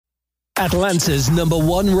Atlanta's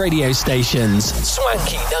 #1 radio stations,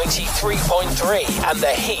 Swanky 93.3 and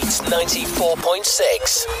The Heat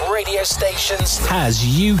 94.6 radio stations, has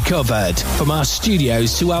you covered. From our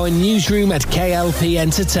studios to our newsroom at K.L.P.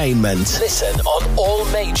 Entertainment. Listen on all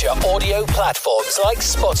major audio platforms like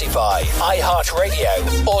Spotify,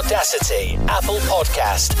 iHeartRadio, Audacity, Apple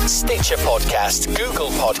Podcast, Stitcher Podcast,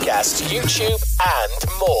 Google Podcast, YouTube,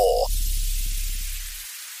 and more.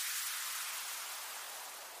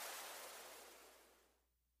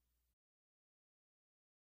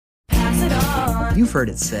 You've heard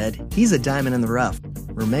it said, he's a diamond in the rough.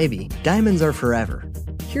 Or maybe, diamonds are forever.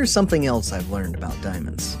 Here's something else I've learned about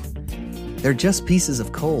diamonds. They're just pieces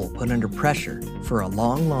of coal put under pressure for a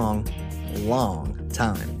long, long, long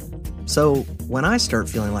time. So, when I start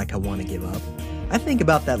feeling like I want to give up, I think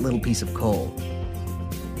about that little piece of coal.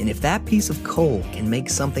 And if that piece of coal can make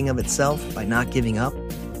something of itself by not giving up,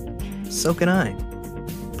 so can I.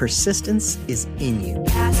 Persistence is in you.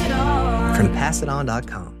 Pass it on. From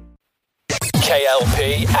PassItOn.com.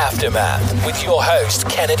 K.L.P. Aftermath with your host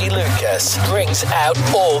Kennedy Lucas brings out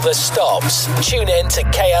all the stops. Tune in to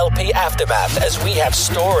K.L.P. Aftermath as we have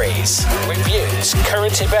stories, reviews,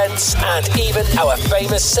 current events, and even our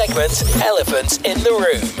famous segment, Elephant in the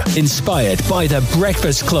Room. Inspired by the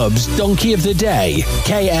Breakfast Club's Donkey of the Day,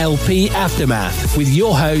 K.L.P. Aftermath with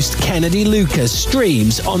your host Kennedy Lucas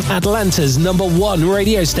streams on Atlanta's #1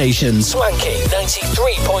 radio station, Swanky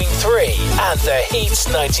 93.3 and The Heat's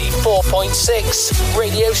 94.6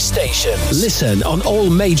 radio station. Listen on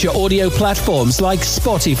all major audio platforms like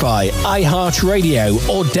Spotify, iHeartRadio,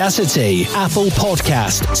 Audacity, Apple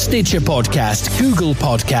Podcast, Stitcher Podcast, Google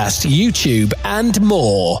Podcast, YouTube, and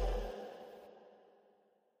more.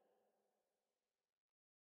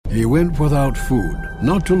 He went without food,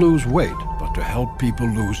 not to lose weight, but to help people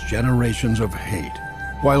lose generations of hate.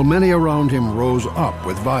 While many around him rose up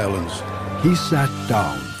with violence, he sat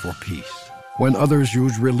down for peace. When others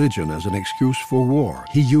used religion as an excuse for war,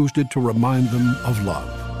 he used it to remind them of love.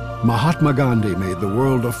 Mahatma Gandhi made the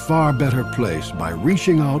world a far better place by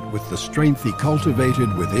reaching out with the strength he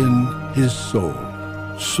cultivated within his soul.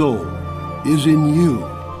 Soul is in you.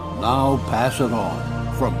 Now pass it on.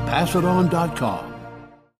 From PassItOn.com.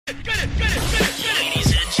 Ladies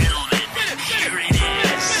and gentlemen, here it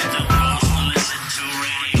is, the most listened to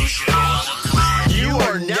radio show. You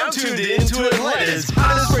are now tuned in to Atlanta's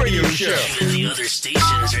hottest radio show. Even the other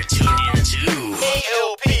stations are tuned in too.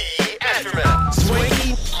 K.L.P. Aftermath.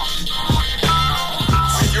 Swanky.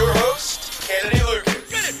 With your host, Kennedy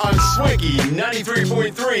Lucas. On Swanky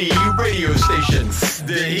 93.3 radio station.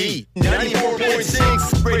 The Heat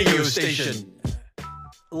 94.6 radio station.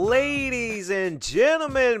 Ladies and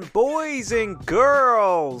gentlemen, boys and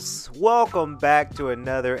girls, welcome back to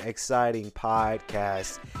another exciting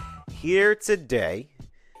podcast here today.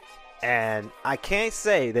 And I can't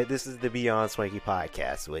say that this is the Beyond Swanky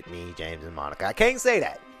podcast with me, James, and Monica. I can't say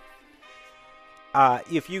that.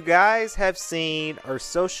 If you guys have seen our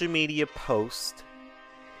social media post,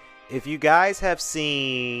 if you guys have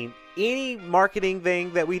seen any marketing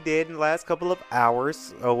thing that we did in the last couple of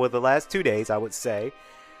hours, or the last 2 days, I would say,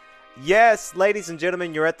 yes, ladies and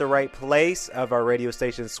gentlemen, you're at the right place of our radio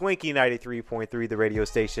station, Swanky 93.3, the radio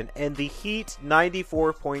station, and the Heat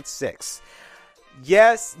 94.6.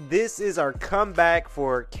 Yes, this is our comeback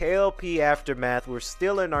for K.L.P. Aftermath. We're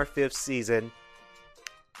still in our 5th season,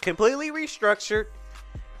 completely restructured,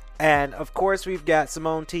 and of course we've got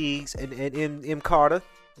Simone Teagues and M. Carter.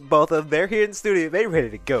 Both of them, they're here in the studio. They ready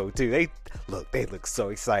to go too. They look so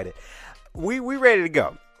excited. We ready to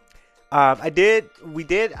go. We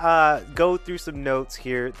did go through some notes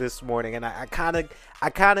here this morning, and I kind of,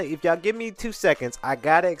 if y'all give me 2 seconds, I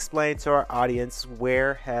gotta explain to our audience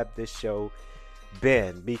where have this show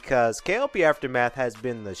been, because K.L.P. Aftermath has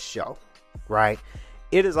been the show, right?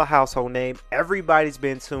 It is a household name. Everybody's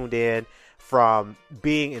been tuned in, from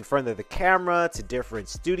being in front of the camera to different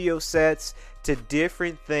studio sets to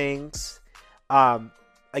different things.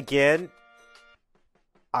 Again,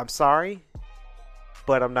 I'm sorry,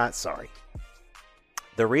 but I'm not sorry.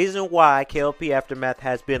 The reason why K.L.P. Aftermath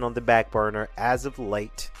has been on the back burner as of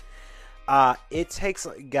late, it takes,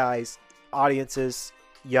 guys, audiences,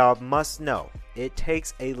 y'all must know, it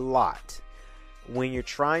takes a lot when you're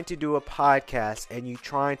trying to do a podcast and you're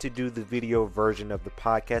trying to do the video version of the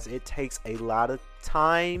podcast. It takes a lot of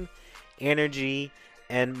time, energy,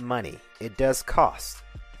 and money. It does cost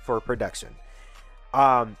for production.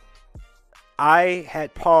 I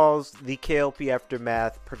had paused the K.L.P.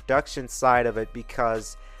 Aftermath production side of it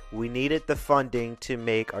because we needed the funding to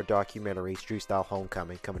make our documentary, Street Style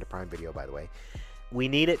Homecoming, coming to Prime Video, by the way. We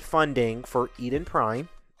needed funding for Eden Prime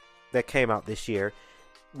that came out this year.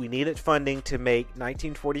 we needed funding to make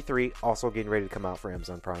 1943, also getting ready to come out for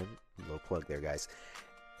Amazon Prime. A little plug there, guys.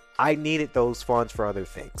 I needed those funds for other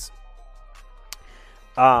things.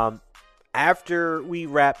 After we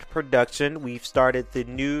wrapped production, we've started the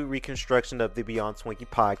new reconstruction of the Beyond Swinky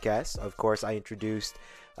podcast. Of course, I introduced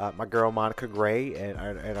my girl Monica Gray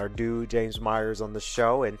and our dude James Myers on the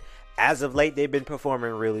show, and as of late, they've been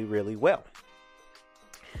performing really, really well.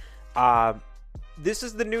 This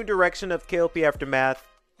is the new direction of K.L.P. Aftermath.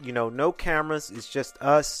 You know, no cameras. It's just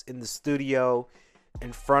us in the studio,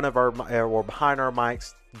 in front of our or behind our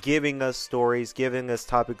mics, giving us stories, giving us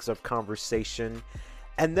topics of conversation.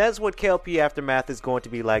 And that's what K.L.P. Aftermath is going to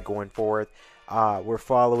be like going forward. We're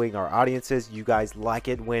following our audiences. You guys like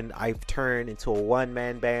it when I've turned into a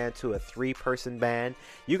one-man band to a three-person band.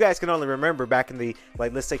 You guys can only remember back in the,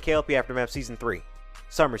 like, let's say K.L.P. Aftermath Season 3,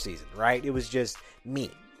 summer season, right? It was just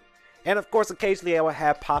me. And, of course, occasionally I would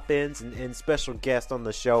have pop-ins and special guests on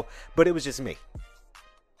the show, but it was just me,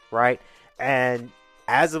 right? And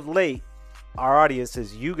as of late, our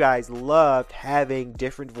audiences, you guys loved having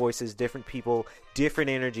different voices, different people, different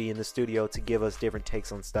energy in the studio to give us different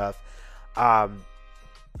takes on stuff.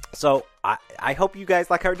 So I hope you guys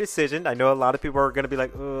like our decision. I know a lot of people are going to be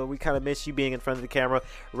like, oh, we kind of miss you being in front of the camera.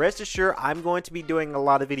 Rest assured, I'm going to be doing a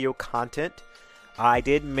lot of video content. I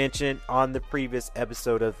did mention on the previous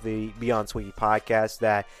episode of the Beyond Swinky podcast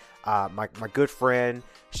that my good friend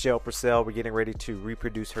Shell Purcell, we're getting ready to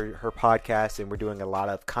reproduce her podcast, and we're doing a lot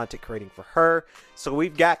of content creating for her. So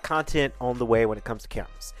we've got content on the way when it comes to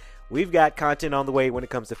cameras. We've got content on the way when it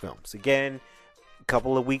comes to films. Again, a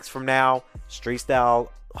couple of weeks from now, Street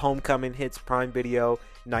Style Homecoming hits Prime Video.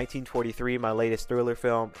 1943, my latest thriller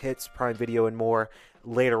film, hits Prime Video and more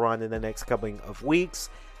later on in the next couple of weeks.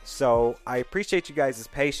 So I appreciate you guys'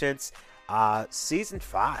 patience. Season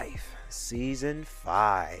 5.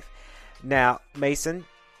 Now, Mason,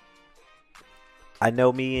 I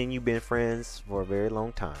know me and you been friends for a very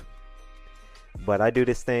long time, but I do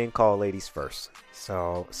this thing called ladies first.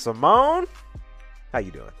 So, Simone, how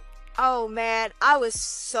you doing? Oh man, I was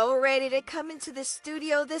so ready to come into the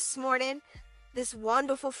studio this morning. This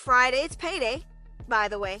wonderful Friday. It's payday, by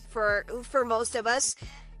the way, for most of us.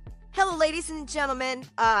 Hello, ladies and gentlemen.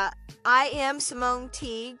 I am Simone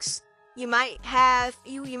Teagues. You might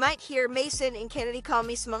hear Mason and Kennedy call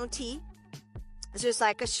me Simone T. It's just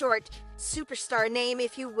like a short superstar name,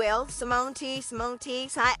 if you will. Simone T, Simone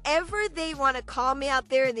Teagues. However they want to call me out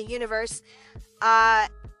there in the universe.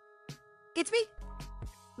 It's me.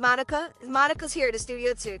 Monica's here at the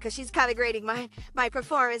studio too, because she's kind of grading my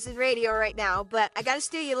performance in radio right now. But I gotta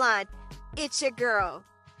steal your line. It's your girl,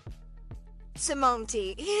 Simone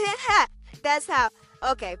T. That's how.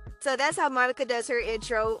 Okay, so that's how Monica does her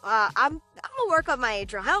intro. I'm gonna work on my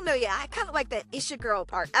intro. I don't know yet. I kind of like the "It's your girl"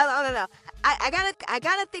 part. I don't know. I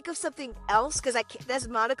gotta think of something else because that's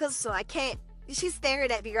Monica's, so I can't. She's staring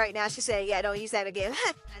at me right now. She's saying, "Yeah, don't use that again."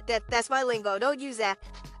 That's my lingo. Don't use that.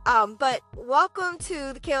 But welcome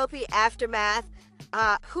to the K.L.P. Aftermath.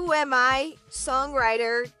 Who am I?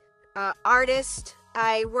 Songwriter, artist.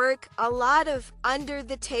 I work a lot of under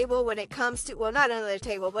the table when it comes to, well, not under the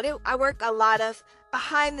table, but I work a lot of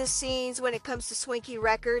behind the scenes when it comes to Swinky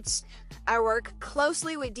Records. I work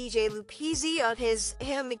closely with DJ Lupizzi on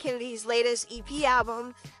him and Kennedy's latest EP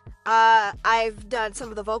album. I've done some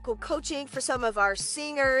of the vocal coaching for some of our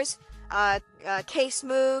singers,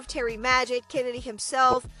 K.Smooth, Terry Magic, Kennedy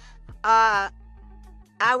himself. I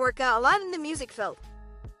work out a lot in the music field.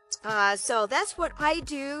 So that's what I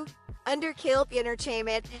do under K.L.P.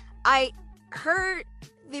 Entertainment. I heard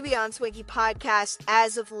the Beyond Swinky podcast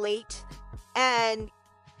as of late. And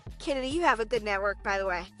Kennedy, you have a good network, by the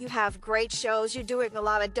way. You have great shows. You're doing a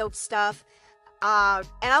lot of dope stuff. And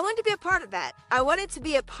I wanted to be a part of that. I wanted to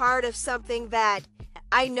be a part of something that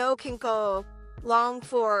I know can go long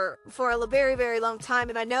for a very, very long time.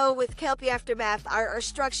 And I know with K.L.P. Aftermath, our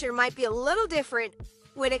structure might be a little different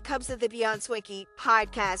when it comes to the Beyond Swinky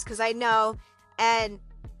podcast. Because I know, and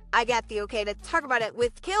I got the okay to talk about it,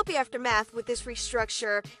 with K.L.P. Aftermath, with this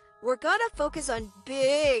restructure, we're gonna focus on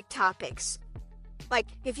big topics. Like,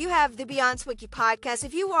 if you have the Beyond Swinky podcast,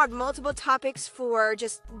 if you want multiple topics for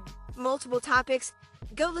just multiple topics,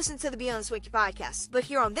 go listen to the Beyond Swinky podcast. But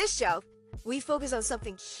here on this show, we focus on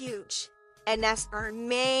something huge. And that's our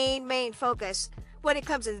main focus when it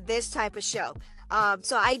comes to this type of show.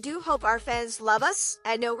 So I do hope our fans love us.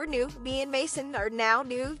 I know we're new. Me and Mason are now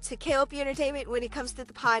new to K.L.P. Entertainment when it comes to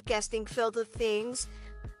the podcasting field of things.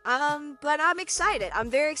 But I'm excited. I'm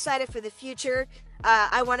very excited for the future.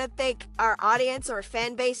 I want to thank our audience or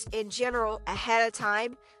fan base in general ahead of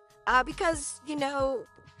time. Because, you know,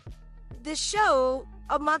 the show,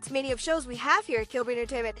 a month many of shows we have here at K.L.P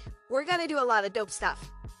Entertainment, we're gonna do a lot of dope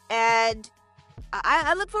stuff. And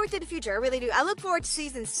I look forward to the future. I really do. I look forward to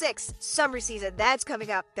season 6, summer season. That's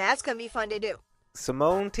coming up. That's gonna be fun to do.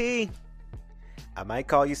 Simone T. I might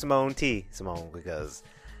call you Simone T, Simone, because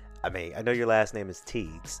I mean, I know your last name is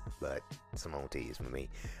Teagues, but Simone T is for me.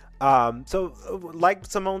 So like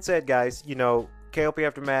Simone said, guys, you know, K.L.P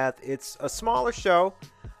Aftermath, it's a smaller show.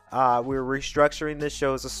 We're restructuring this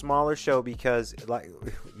show as a smaller show because, like,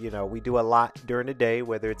 you know, we do a lot during the day,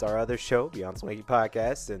 whether it's our other show, Beyond Swanky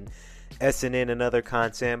Podcast, and SNN and other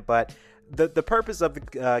content. But the purpose of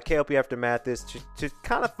the K.L.P Aftermath is to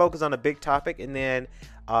kind of focus on a big topic. And then,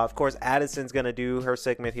 of course, Addison's going to do her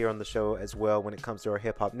segment here on the show as well when it comes to our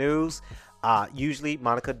hip-hop news. Usually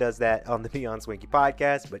Monica does that on the Beyond Swanky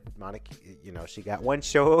Podcast, but Monica, you know, she got one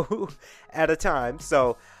show at a time.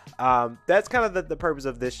 So that's kind of the purpose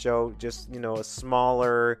of this show. Just, you know, a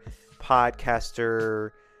smaller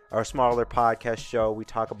podcaster or smaller podcast show. We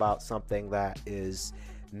talk about something that is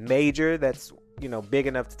major, that's, you know, big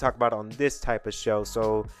enough to talk about on this type of show.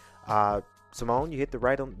 So Simone, you hit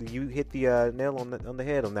the nail on the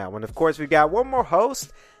head on that one. Of course, we got one more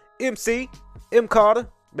host, M Carter.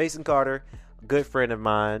 Mason Carter, good friend of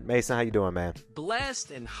mine. Mason, how you doing, man?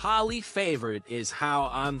 Blessed and highly favored is how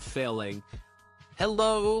I'm feeling.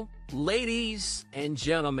 Hello, ladies and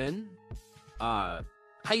gentlemen. How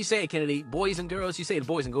you say it, Kennedy? Boys and girls? You say the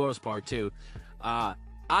boys and girls part, too.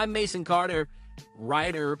 I'm Mason Carter,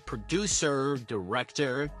 writer, producer,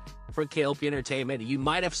 director for K.L.P Entertainment. You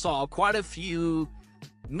might have saw quite a few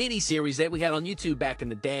mini-series that we had on YouTube back in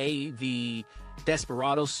the day. The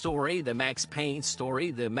Desperado story, the Max Payne story,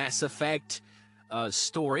 the Mass Effect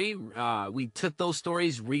story. We took those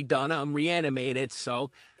stories, redone them, reanimated. So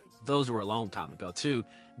those were a long time ago too.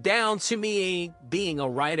 Down to me being a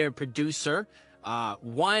writer, producer.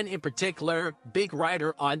 One in particular, big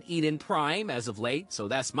writer on Eden Prime as of late. So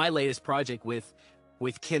that's my latest project with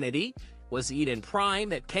Kennedy, was Eden Prime,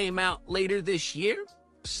 that came out later this year.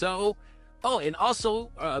 So, oh, and also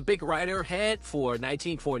a big writer head for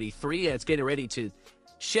 1943 that's getting ready to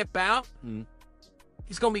ship out.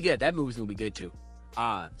 It's going to be good. That movie's going to be good too.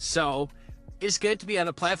 So it's good to be on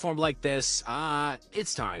a platform like this.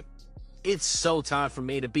 It's time. It's so time for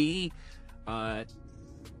me to be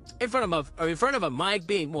in front of a mic,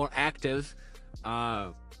 being more active.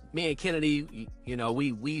 Me and Kennedy, you know,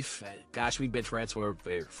 we've been friends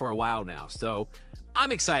for a while now. So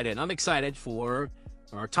I'm excited. I'm excited for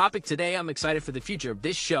our topic today. I'm excited for the future of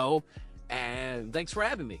this show, and thanks for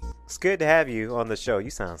having me. It's good to have you on the show. You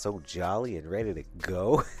sound so jolly and ready to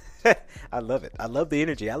go. I love it. I love the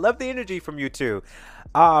energy. I love the energy from you too.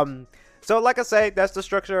 So like I say, that's the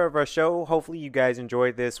structure of our show. Hopefully you guys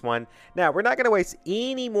enjoyed this one. Now, we're not going to waste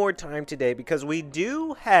any more time today because we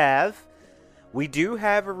do have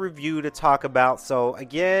a review to talk about. So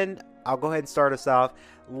again, I'll go ahead and start us off.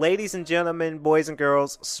 Ladies and gentlemen, boys and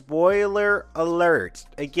girls, spoiler alert.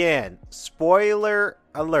 Again, spoiler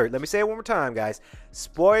alert. Let me say it one more time, guys.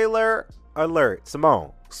 Spoiler alert.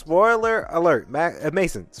 Simone, spoiler alert.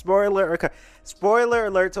 Mason, spoiler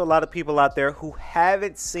alert to a lot of people out there who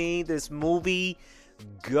haven't seen this movie.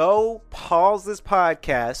 Go pause this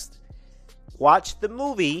podcast, watch the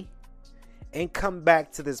movie, and come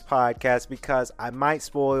back to this podcast because I might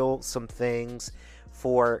spoil some things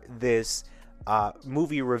for this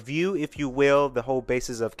movie review, if you will. The whole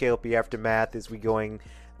basis of K.L.P Aftermath is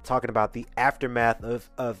talking about the aftermath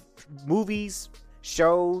of movies,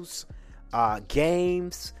 shows,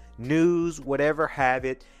 games, news, whatever have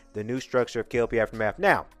it, the new structure of K.L.P Aftermath.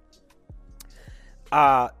 Now,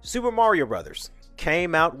 Super Mario Brothers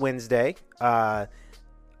came out Wednesday.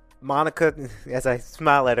 Monica, as I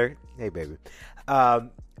smile at her, hey baby,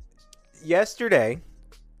 Thursday,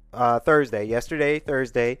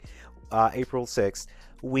 April 6th,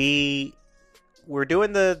 we were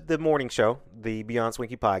doing the morning show, the Beyond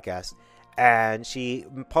Swinky podcast, and she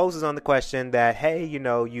poses on the question that, hey, you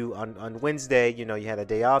know, you on Wednesday, you know, you had a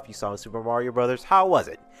day off, you saw Super Mario Brothers, how was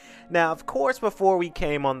it? Now, of course, before we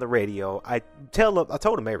came on the radio, I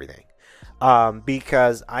told him everything,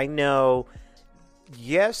 because I know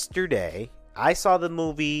yesterday I saw the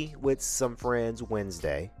movie with some friends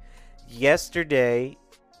Wednesday. Yesterday,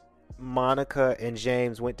 Monica and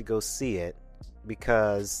James went to go see it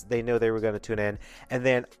because they know they were going to tune in, and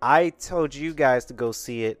then I told you guys to go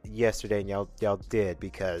see it yesterday, and y'all did,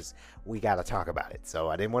 because we got to talk about it. So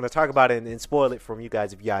I didn't want to talk about it and spoil it from you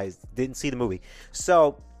guys if you guys didn't see the movie.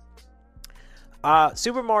 So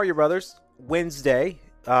Super Mario Brothers Wednesday,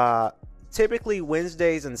 typically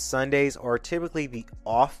Wednesdays and Sundays are typically the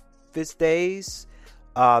office days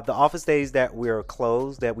The office days that we're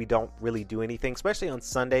closed, that we don't really do anything, especially on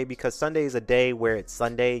Sunday, because Sunday is a day where it's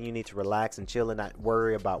Sunday and you need to relax and chill and not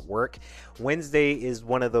worry about work. Wednesday is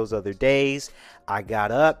one of those other days. I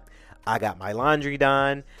got up, I got my laundry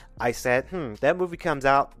done. I said, that movie comes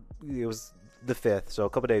out, it was the 5th, so a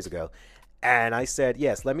couple days ago. And I said,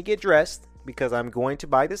 yes, let me get dressed because I'm going to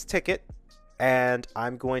buy this ticket and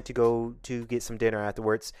I'm going to go to get some dinner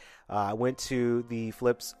afterwards. I went to the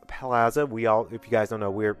Phillips Plaza. If you guys don't know,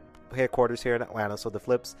 we're headquarters here in Atlanta. So the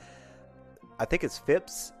Phillips, I think it's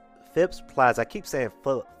Phipps Plaza. I keep saying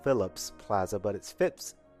Phillips Plaza, but it's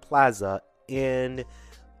Phipps Plaza in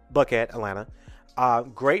Buckhead, Atlanta.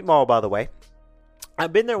 Great mall, by the way.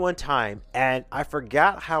 I've been there one time, and I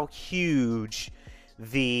forgot how huge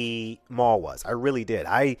the mall was. I really did.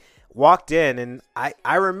 I walked in, and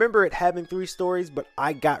I remember it having 3 stories, but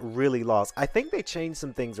I got really lost. I think they changed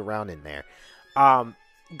some things around in there.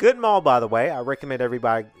 Good mall, by the way. I recommend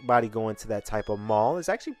everybody going to that type of mall. It's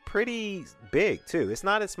actually pretty big, too. It's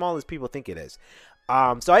not as small as people think it is.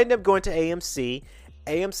 So I ended up going to AMC.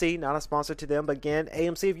 AMC, not a sponsor to them, but again,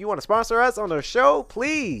 AMC, if you want to sponsor us on the show,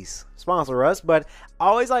 please sponsor us. But I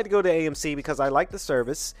always like to go to AMC because I like the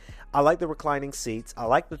service. I like the reclining seats. I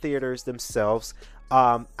like the theaters themselves.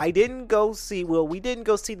 We didn't go see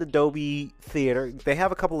the Dolby Theater. They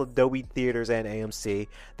have a couple of Dolby theaters and AMC.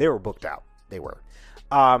 They were booked out. They were.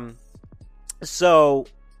 So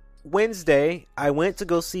Wednesday, I went to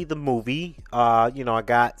go see the movie. I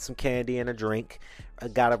got some candy and a drink. I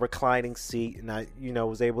got a reclining seat, and I,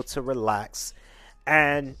 was able to relax.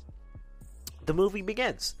 And the movie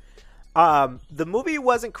begins. The movie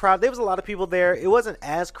wasn't crowded. There was a lot of people there. It wasn't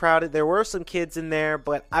as crowded. There were some kids in there,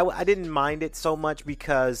 but I didn't mind it so much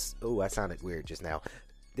because... Oh, I sounded weird just now.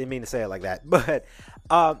 Didn't mean to say it like that. But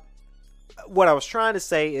what I was trying to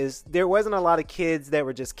say is there wasn't a lot of kids that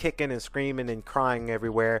were just kicking and screaming and crying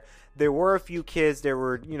everywhere. There were a few kids that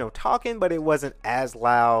were, talking, but it wasn't as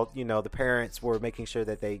loud. The parents were making sure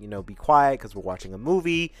that they, be quiet because we're watching a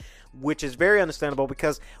movie, which is very understandable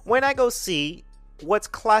because when I go see what's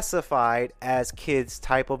classified as kids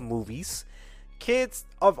type of movies, kids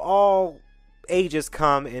of all ages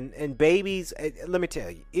come and babies. Let me tell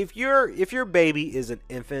you, if your baby is an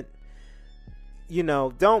infant,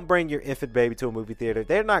 don't bring your infant baby to a movie theater.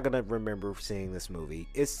 They're not going to remember seeing this movie.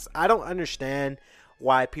 I don't understand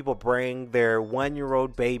why people bring their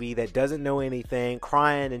 1-year-old baby that doesn't know anything,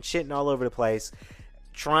 crying and shitting all over the place,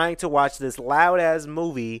 trying to watch this loud-ass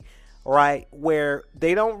movie, right, where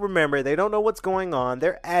they don't remember, they don't know what's going on,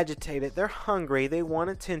 they're agitated, they're hungry, they want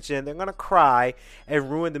attention, they're going to cry and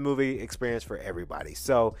ruin the movie experience for everybody.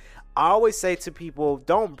 So I always say to people,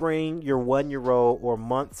 don't bring your 1-year-old or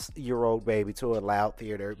months-year-old baby to a loud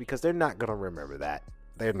theater because they're not going to remember that.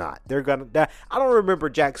 They're not. They're going to... I don't remember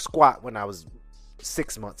jack squat when I was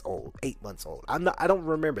 6 months old, 8 months old. I don't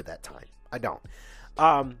remember that time. I don't.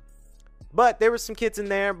 But there were some kids in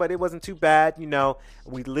there, but it wasn't too bad.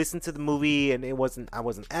 We listened to the movie and I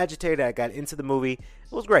wasn't agitated. I got into the movie.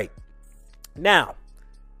 It was great. Now,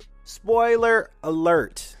 spoiler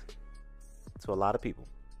alert to a lot of people.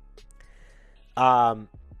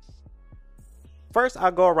 First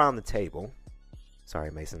I'll go around the table.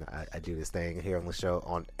 Sorry, Mason. I do this thing here on the show,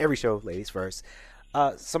 on every show, ladies first.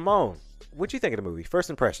 Simone, what'd you think of the movie? First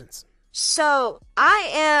impressions. So, I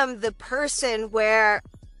am the person where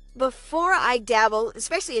before I dabble,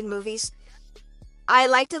 especially in movies, I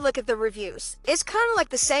like to look at the reviews. It's kind of like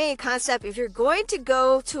the same concept. If you're going to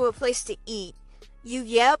go to a place to eat, you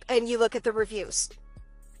yep and you look at the reviews.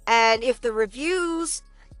 And if the reviews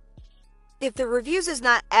is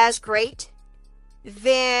not as great,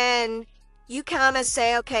 then you kind of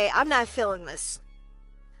say, okay, I'm not feeling this.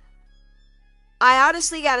 I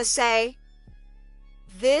honestly gotta say,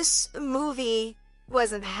 this movie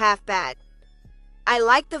wasn't half bad. I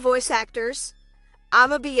like the voice actors. I'm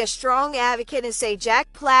gonna be a strong advocate and say Jack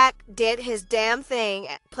Black did his damn thing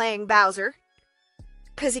at playing Bowser,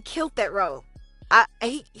 because he killed that role.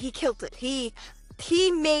 He killed it. He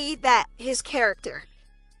made that his character.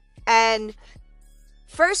 And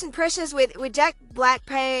first impressions with Jack Black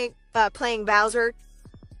playing Bowser,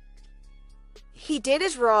 he did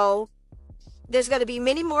his role. There's going to be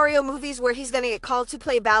many Mario movies where he's going to get called to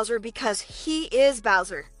play Bowser because he is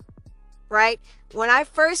Bowser, right? When I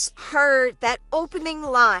first heard that opening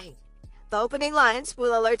line, the opening line,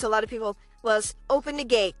 spoiler alert to a lot of people, was open the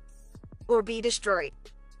gate or be destroyed.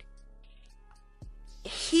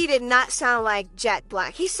 He did not sound like Jack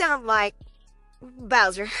Black. He sounded like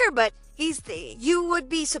Bowser, but you would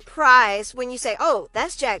be surprised when you say, oh,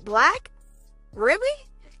 that's Jack Black? Really?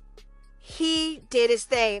 He did his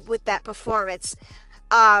thing with that performance.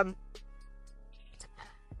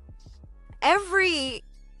 every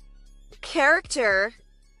character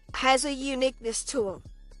has a uniqueness to them.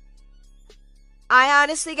 I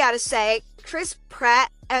honestly gotta say, Chris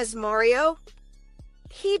Pratt as Mario,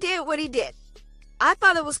 he did what he did. I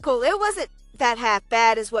thought it was cool. It wasn't that half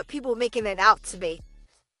bad as what people were making it out to be.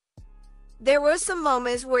 There were some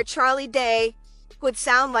moments where Charlie Day would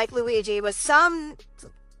sound like Luigi, but some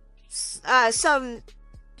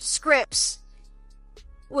scripts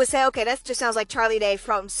would say, okay, that just sounds like Charlie Day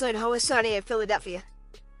from Always Sunny in Philadelphia,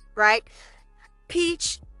 right?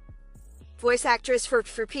 Peach, voice actress for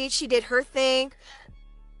Peach, she did her thing.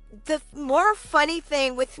 The more funny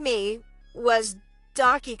thing with me was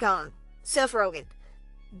Donkey Kong, Seth Rogen,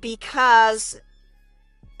 because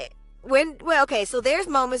so there's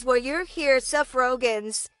moments where you hear Seth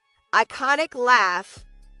Rogen's iconic laugh,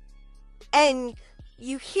 and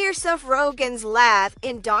you hear Seth Rogen's laugh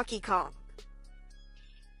in Donkey Kong.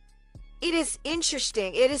 It is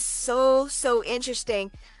interesting. It is so interesting.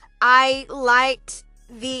 I liked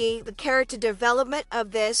the character development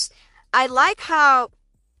of this. I like how,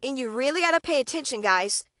 and you really gotta pay attention,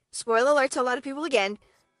 guys. Spoiler alert to a lot of people again.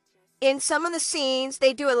 In some of the scenes,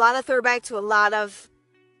 they do a lot of throwback to a lot of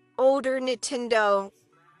older Nintendo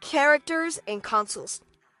characters and consoles.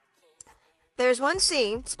 There's one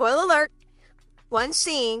scene, spoiler alert, one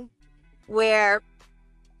scene where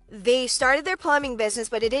they started their plumbing business,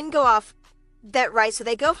 but it didn't go off that right, so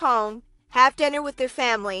they go home, have dinner with their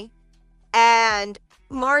family, and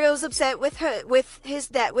Mario's upset with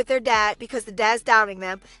their dad because the dad's doubting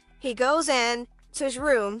them. He goes in to his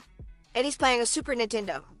room, and he's playing a Super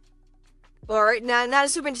Nintendo. Or, no, not a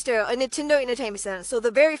Super Nintendo, a Nintendo Entertainment Center. So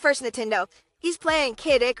the very first Nintendo, he's playing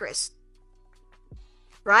Kid Icarus.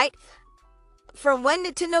 Right? From one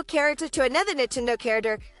Nintendo character to another Nintendo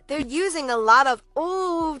character, they're using a lot of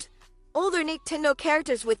older Nintendo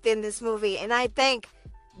characters within this movie. And I think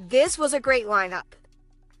this was a great lineup.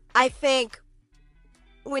 I think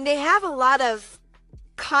when they have a lot of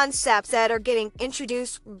concepts that are getting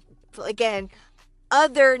introduced, again,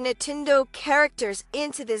 other Nintendo characters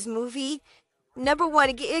into this movie, number one,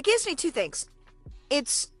 it gives me two things.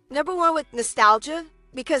 It's number one with nostalgia,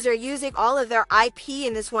 because they're using all of their IP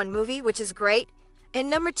in this one movie, which is great. And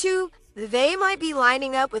number two, they might be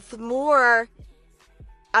lining up with more,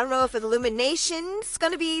 I don't know if Illumination's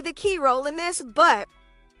going to be the key role in this, but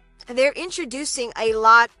they're introducing a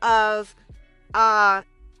lot of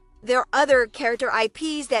their other character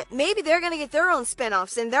IPs that maybe they're going to get their own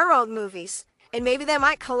spin-offs in their own movies. And maybe they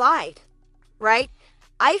might collide, right?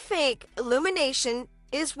 I think Illumination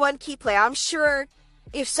is one key player. I'm sure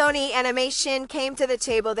if Sony Animation came to the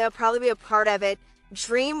table, they'll probably be a part of it.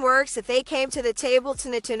 DreamWorks, if they came to the table to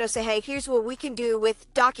Nintendo, say, hey, here's what we can do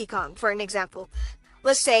with Donkey Kong, for an example.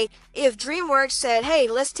 Let's say if DreamWorks said, hey,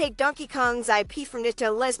 let's take Donkey Kong's IP from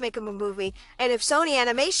Nintendo, let's make him a movie. And if Sony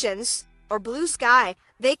Animations or Blue Sky,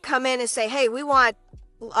 they come in and say, hey, we want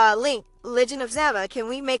Link, Legend of Zelda, can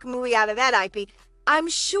we make a movie out of that IP? I'm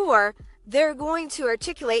sure they're going to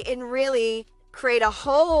articulate and really create a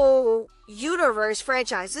whole universe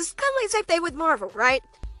franchise. This is kind of like the same thing with Marvel, right?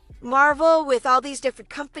 Marvel with all these different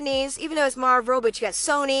companies, even though it's Marvel, but you got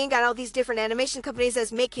Sony, got all these different animation companies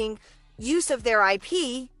that's making use of their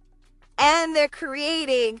IP, and they're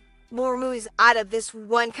creating more movies out of this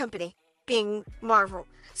one company, being Marvel.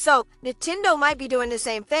 So Nintendo might be doing the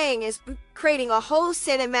same thing, is creating a whole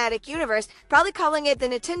cinematic universe, probably calling it the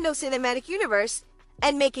Nintendo Cinematic Universe,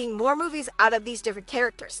 and making more movies out of these different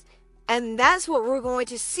characters. And that's what we're going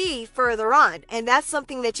to see further on. And that's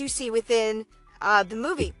something that you see within the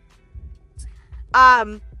movie.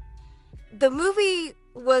 The movie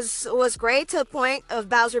was great to the point of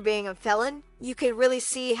Bowser being a felon. You can really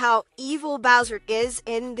see how evil Bowser is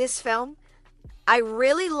in this film. I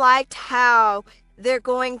really liked how they're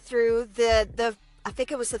going through the I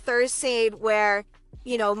think it was the third scene where,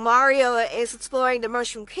 you know, Mario is exploring the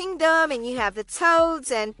Mushroom Kingdom, and you have the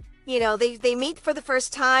Toads, and, you know, they meet for the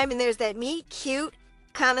first time, and there's that meet cute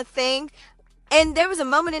kind of thing. And there was a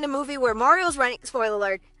moment in the movie where Mario's running, spoiler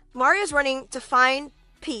alert, Mario's running to find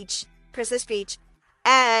Peach, Princess Peach,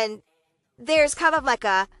 and there's kind of like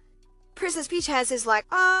a, Princess Peach has this like,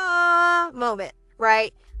 moment,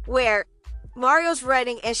 right? Where Mario's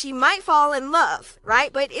running and she might fall in love,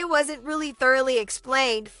 right? But it wasn't really thoroughly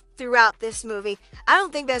explained throughout this movie. I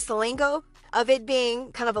don't think that's the lingo of it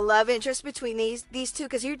being kind of a love interest between these two,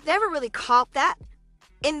 because you never really caught that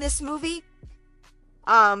in this movie.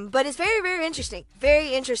 But it's very, very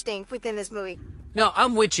interesting within this movie. No,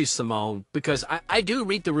 I'm with you, Simone, because I do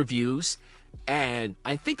read the reviews, and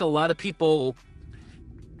I think a lot of people,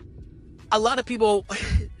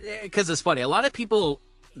 because it's funny, a lot of people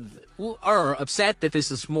are upset that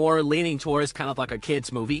this is more leaning towards kind of like a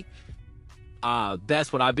kids movie.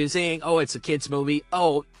 That's what I've been saying. Oh, it's a kids movie.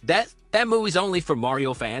 Oh, that movie's only for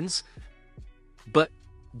Mario fans. But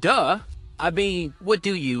duh. I mean, what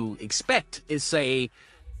do you expect? It's a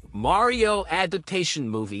Mario adaptation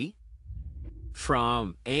movie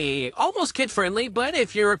from a almost kid friendly, but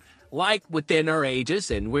if you're like within our ages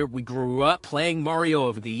and we grew up playing Mario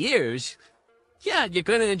over the years, yeah, you're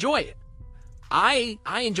gonna enjoy it. I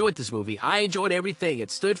enjoyed this movie. I enjoyed everything it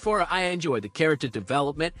stood for. I enjoyed the character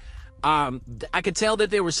development. I could tell that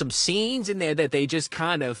there were some scenes in there that they just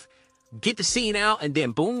kind of get the scene out and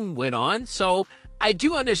then boom, went on. So I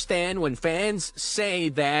do understand when fans say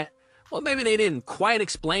that, well, maybe they didn't quite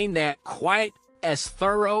explain that quite as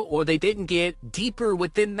thorough, or they didn't get deeper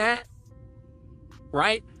within that,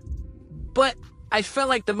 right? But I feel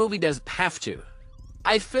like the movie doesn't have to.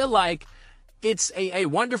 I feel like it's a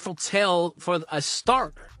wonderful tale for a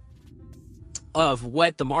start of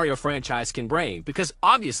what the Mario franchise can bring. Because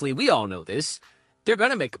obviously, we all know this. They're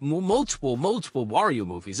going to make multiple Mario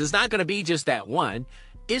movies. It's not going to be just that one.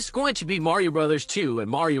 It's going to be Mario Brothers 2 and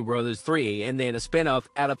Mario Brothers 3, and then a spin-off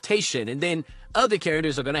adaptation, and then other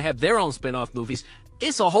characters are going to have their own spin-off movies.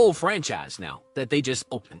 It's a whole franchise now that they just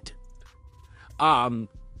opened.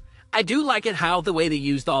 I do like it how the way they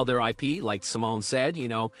used all their IP, like Simone said, you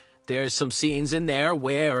know, there's some scenes in there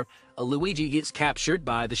where Luigi gets captured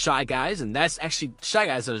by the Shy Guys, and that's actually, Shy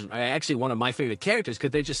Guys are actually one of my favorite characters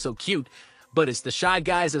because they're just so cute. But it's the Shy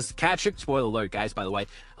Guys that's captured. Spoiler alert, guys, by the way.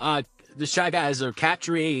 The Shy Guys are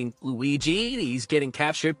capturing Luigi. He's getting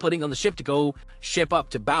captured, putting on the ship to go ship up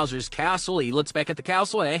to Bowser's castle. He looks back at the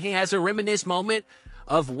castle, and he has a reminisce moment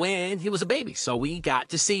of when he was a baby. So we got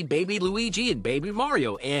to see baby Luigi and baby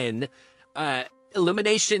Mario in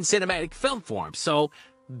Illumination cinematic film form. So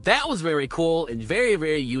that was very cool and very,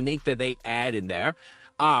 very unique that they add in there.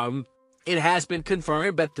 It has been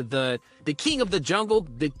confirmed, but the king of the jungle,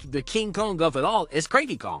 the King Kong of it all, is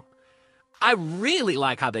Cranky Kong. I really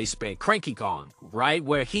like how they spin Cranky Kong, right?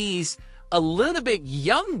 Where he's a little bit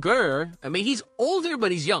younger. I mean, he's older,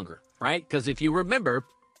 but he's younger, right? Because if you remember,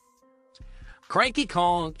 Cranky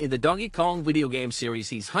Kong in the Donkey Kong video game series,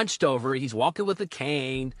 he's hunched over, he's walking with a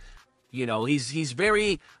cane. You know, he's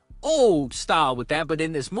very old style with that, but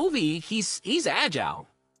in this movie, he's agile.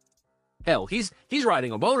 Hell, he's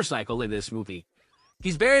riding a motorcycle in this movie.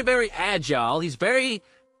 He's very, very agile. He's very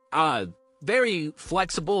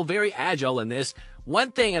flexible, very agile in this.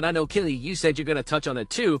 One thing, and I know, Kelly, you said you're going to touch on it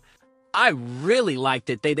too. I really liked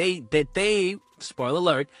it. They, spoiler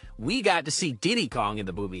alert, we got to see Diddy Kong in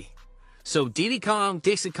the movie. So Diddy Kong,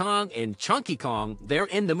 Dixie Kong, and Chunky Kong, they're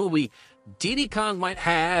in the movie. Diddy Kong might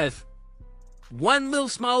have one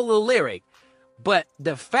small little lyric, but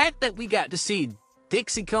the fact that we got to see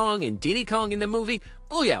Dixie Kong and Diddy Kong in the movie,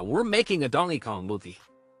 oh yeah, we're making a Donkey Kong movie,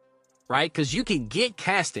 right? Because you can get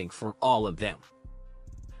casting for all of them.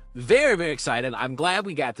 Very, very excited. I'm glad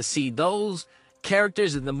we got to see those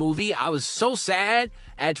characters in the movie. I was so sad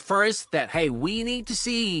at first that, hey, we need to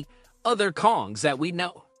see other Kongs that we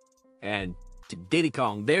know. And Diddy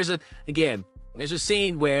Kong, there's a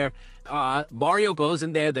scene where Mario goes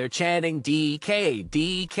in there, they're chanting DK,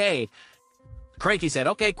 DK. Cranky said,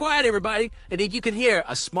 okay, quiet everybody. And then you can hear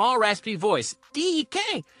a small raspy voice,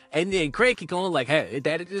 DK. And then Cranky going like, hey,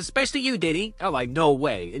 that is especially you, Diddy. I'm like, no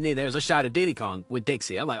way. And then there's a shot of Diddy Kong with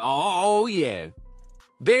Dixie. I'm like, oh yeah.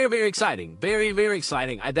 Very, very exciting. Very, very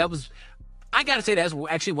exciting. I gotta say, that's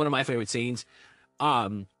actually one of my favorite scenes.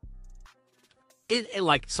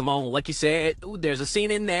 Like Simone, like you said, there's a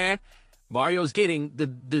scene in there. Mario's getting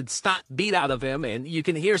the snot beat out of him, and you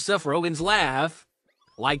can hear Seth Rogen's laugh,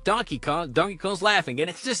 like Donkey Kong. Donkey Kong's laughing, and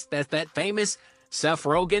it's just that famous Seth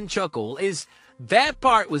Rogen chuckle. That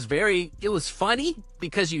part was it was funny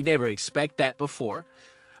because you never expect that before.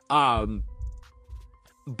 But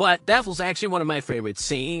that was actually one of my favorite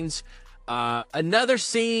scenes. Another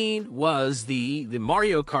scene was the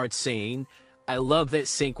Mario Kart scene. I love that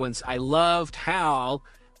sequence. I loved how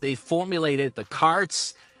they formulated the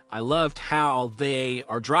karts. I loved how they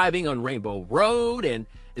are driving on Rainbow Road, and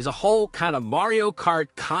there's a whole kind of Mario Kart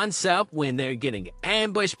concept when they're getting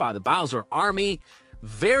ambushed by the Bowser army.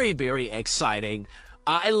 Very, very exciting.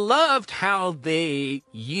 I loved how they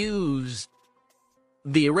used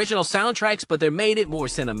the original soundtracks, but they made it more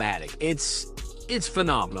cinematic. It's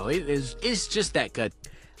phenomenal. It's just that good.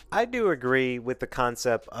 I do agree with the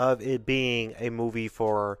concept of it being a movie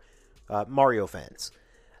for Mario fans.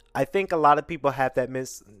 I think a lot of people have that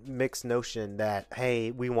mixed notion that,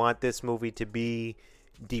 hey, we want this movie to be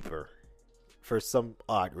deeper for some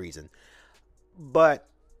odd reason. But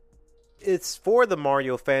it's for the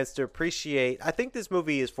Mario fans to appreciate. I think this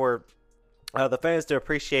movie is for the fans to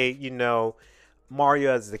appreciate,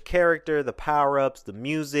 Mario as the character, the power-ups, the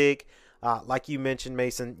music. Like you mentioned,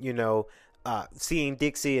 Mason, seeing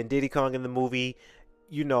Dixie and Diddy Kong in the movie,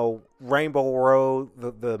 Rainbow Road,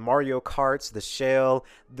 the Mario Karts, the shell.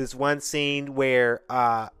 This one scene where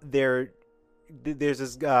there's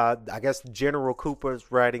this, I guess, General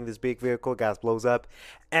Cooper's riding this big vehicle, guys blows up,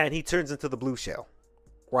 and he turns into the blue shell,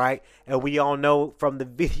 right? And we all know from the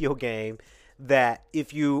video game that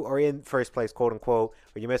if you are in first place, quote unquote,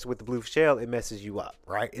 or you mess with the blue shell, it messes you up,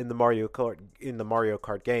 right? In the Mario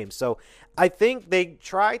Kart game. So I think they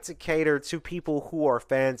try to cater to people who are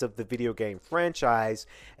fans of the video game franchise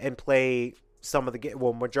and play some of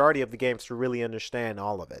the majority of the games to really understand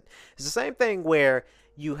all of it. It's the same thing where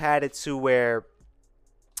you had it to where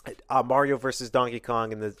Mario versus Donkey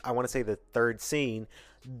Kong in I want to say the third scene,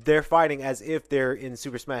 they're fighting as if they're in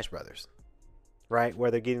Super Smash Brothers. Right,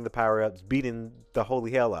 where they're getting the power-ups, beating the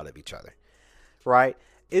holy hell out of each other, right?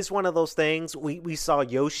 It's one of those things. We saw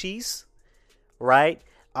Yoshi's, right?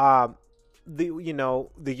 The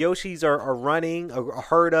Yoshis are running, a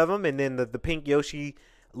herd of them, and then the pink Yoshi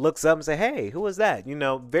looks up and say, "Hey, who is that?"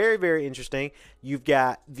 Very, very interesting. You've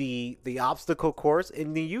got the obstacle course,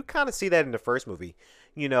 and then you kind of see that in the first movie,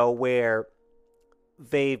 where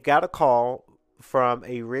they've got a call from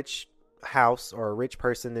a rich house or a rich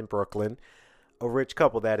person in Brooklyn. A rich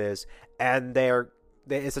couple, that is, and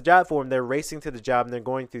it's a job for them. They're racing to the job, and they're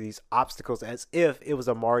going through these obstacles as if it was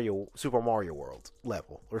a Super Mario World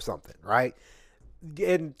level or something, right?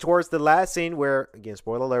 And towards the last scene, where, again,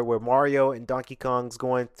 spoiler alert, where Mario and Donkey Kong's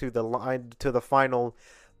going through the line to the final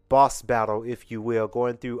boss battle, if you will,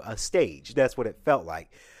 going through a stage. That's what it felt like.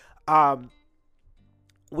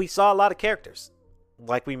 We saw a lot of characters.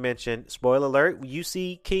 Like we mentioned, spoiler alert, you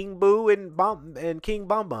see King Boo and King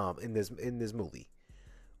Bom Bom in this movie,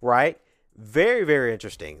 right? Very, very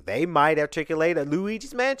interesting. They might articulate a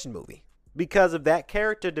Luigi's Mansion movie because of that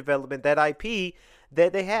character development, that IP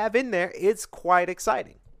that they have in there. It's quite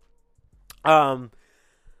exciting.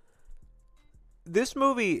 This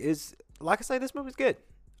movie is, like I say, this movie's good.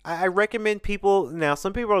 I recommend people. Now,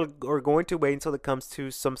 some people are going to wait until it comes to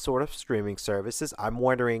some sort of streaming services. I'm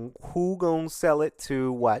wondering who gonna sell it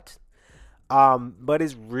to what. But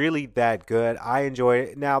it's really that good. I enjoy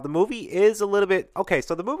it. Now, the movie is a little bit okay.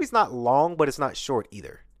 So the movie's not long, but it's not short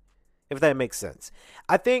either, if that makes sense.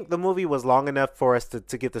 I think the movie was long enough for us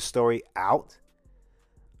to get the story out.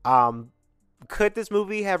 Could this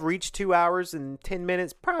movie have reached 2 hours and 10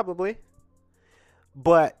 minutes? Probably.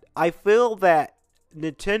 But I feel that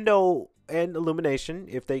Nintendo and Illumination,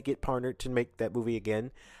 if they get partnered to make that movie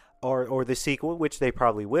again, or the sequel, which they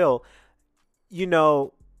probably will,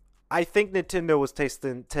 I think Nintendo was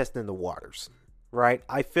testing the waters, right?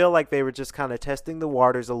 I feel like they were just kind of testing the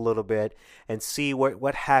waters a little bit and see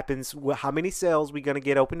what happens, how many sales we're going to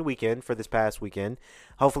get open weekend for this past weekend.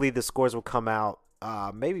 Hopefully the scores will come out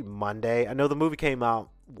maybe Monday. I know the movie came out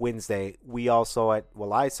Wednesday. We all saw it.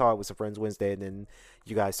 Well, I saw it with some friends Wednesday, and then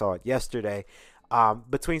you guys saw it yesterday.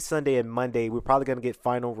 Between Sunday and Monday, we're probably going to get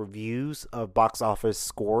final reviews of box office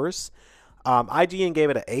scores. IGN gave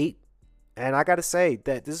it an 8. And I got to say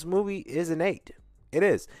that this movie is an 8. It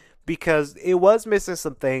is. Because it was missing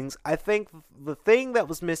some things. I think the thing that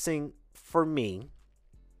was missing for me,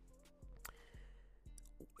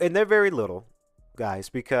 and they're very little, guys,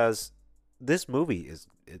 because this movie's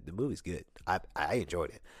good. I enjoyed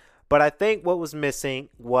it. But I think what was missing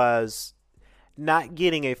was not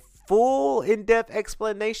getting a full in-depth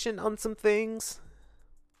explanation on some things.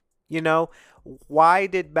 Why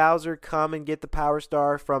did Bowser come and get the Power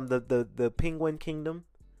Star from the Penguin Kingdom?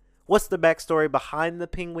 What's the backstory behind the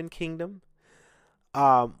Penguin Kingdom?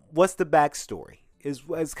 What's the backstory?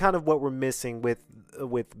 Is kind of what we're missing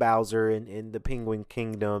with Bowser and the Penguin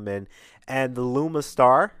Kingdom and the Luma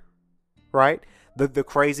Star, right? The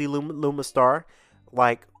crazy Luma Star.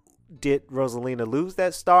 Like, did Rosalina lose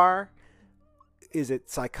that star? Is it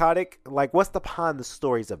psychotic? Like, what's the behind the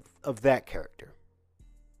stories of that character?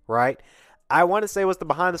 Right? I want to say what's the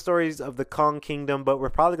behind the stories of the Kong Kingdom, but we're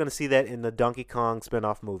probably going to see that in the Donkey Kong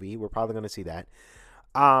spinoff movie. We're probably going to see that.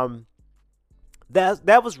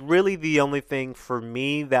 That was really the only thing for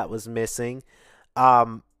me that was missing.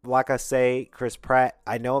 Like I say, Chris Pratt.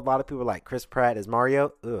 I know a lot of people like Chris Pratt as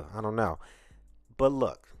Mario. I don't know. But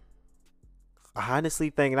look, I honestly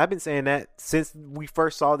think, and I've been saying that since we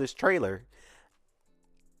first saw this trailer,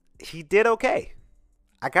 he did okay.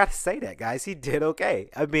 I gotta say that, guys. He did okay.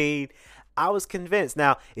 I mean, I was convinced.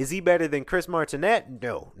 Now, is he better than Chris Martinet?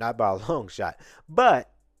 No, not by a long shot.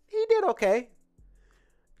 But he did okay.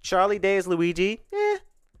 Charlie Day as Luigi,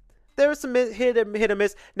 there's some hit and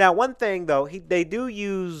miss. Now, one thing though, they do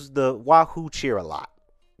use the Wahoo cheer a lot.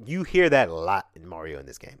 You hear that a lot in Mario in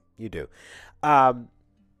this game. You do.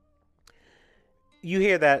 You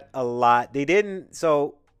hear that a lot. They didn't.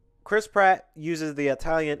 So Chris Pratt uses the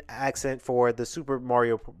Italian accent for the Super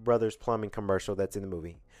Mario Brothers plumbing commercial that's in the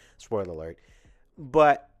movie. Spoiler alert.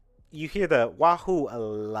 But you hear the Wahoo a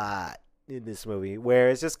lot in this movie, where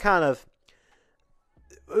it's just kind of,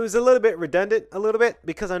 it was a little bit redundant,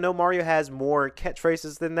 because I know Mario has more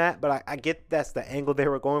catchphrases than that, but I get that's the angle they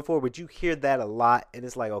were going for, but you hear that a lot, and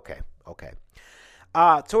it's like, okay.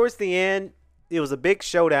 Towards the end, it was a big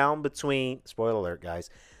showdown between, spoiler alert, guys,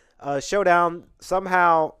 showdown,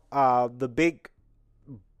 somehow the big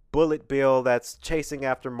bullet bill that's chasing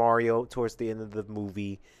after Mario towards the end of the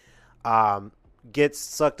movie gets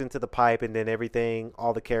sucked into the pipe, and then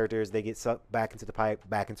all the characters, they get sucked back into the pipe,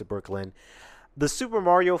 back into Brooklyn. The Super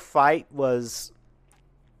Mario fight was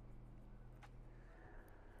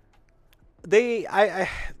the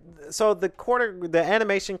animation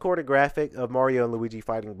choreographic of Mario and Luigi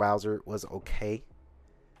fighting Bowser was okay,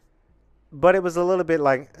 but it was a little bit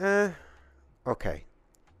like okay.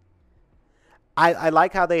 I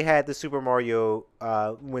like how they had the Super Mario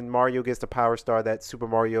when Mario gets the Power Star, that Super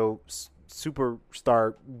Mario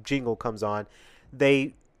Superstar jingle comes on.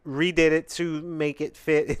 They redid it to make it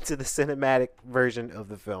fit into the cinematic version of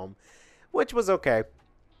the film, which was okay.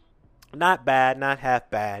 Not bad, not half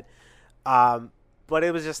bad. But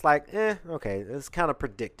it was just like, okay, it's kind of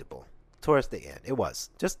predictable towards the end. It was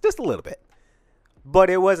just a little bit, but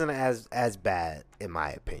it wasn't as bad in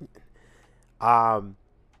my opinion.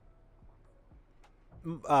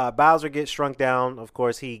 Bowser gets shrunk down. Of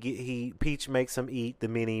course, Peach makes him eat the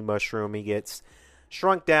mini mushroom. He gets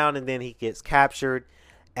shrunk down, and then he gets captured,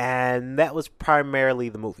 and that was primarily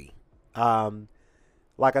the movie.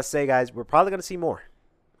 Like I say, guys, we're probably gonna see more.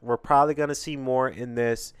 We're probably gonna see more in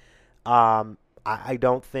this. I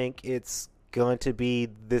don't think it's going to be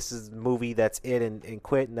this is movie that's it and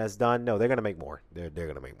quit and that's done. No, they're gonna make more. They're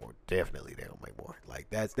gonna make more. Definitely, they're gonna make more. Like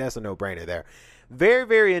that's a no-brainer there. Very,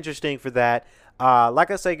 very interesting for that. Like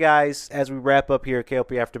I say, guys, as we wrap up here at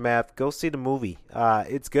K.L.P. Aftermath, go see the movie.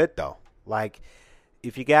 It's good though. Like,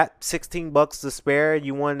 if you got $16 to spare and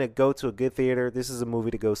you want to go to a good theater, this is a movie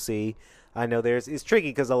to go see. I know it's tricky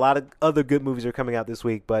because a lot of other good movies are coming out this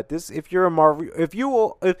week, but if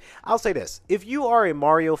I'll say this, if you are a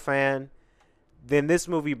Mario fan, then this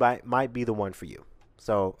movie might be the one for you.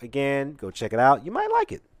 So again, go check it out. You might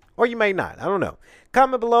like it, or you may not. I don't know.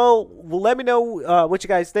 Comment below. Let me know what you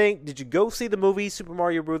guys think. Did you go see the movie, Super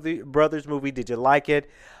Mario Brothers movie? Did you like it?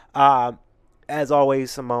 As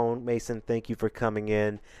always, Simone Mason, thank you for coming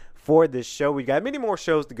in for this show. We got many more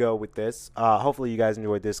shows to go with this. Hopefully you guys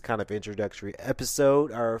enjoyed this kind of introductory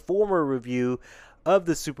episode, our former review of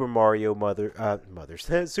the Super Mario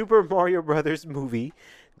Super Mario Brothers movie.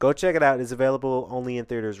 Go check it out. It's available only in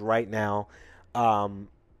theaters right now.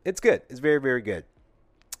 It's good. It's very, very good.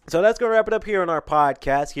 So that's going to wrap it up here on our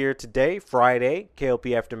podcast here today, Friday,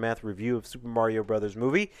 K.L.P. Aftermath review of Super Mario Brothers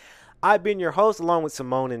movie. I've been your host along with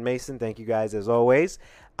Simone and Mason. Thank you guys as always.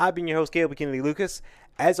 I've been your host, K.L.P. Kennedy Lucas.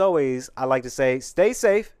 As always, I like to say, stay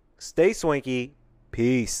safe, stay swanky,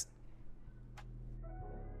 peace.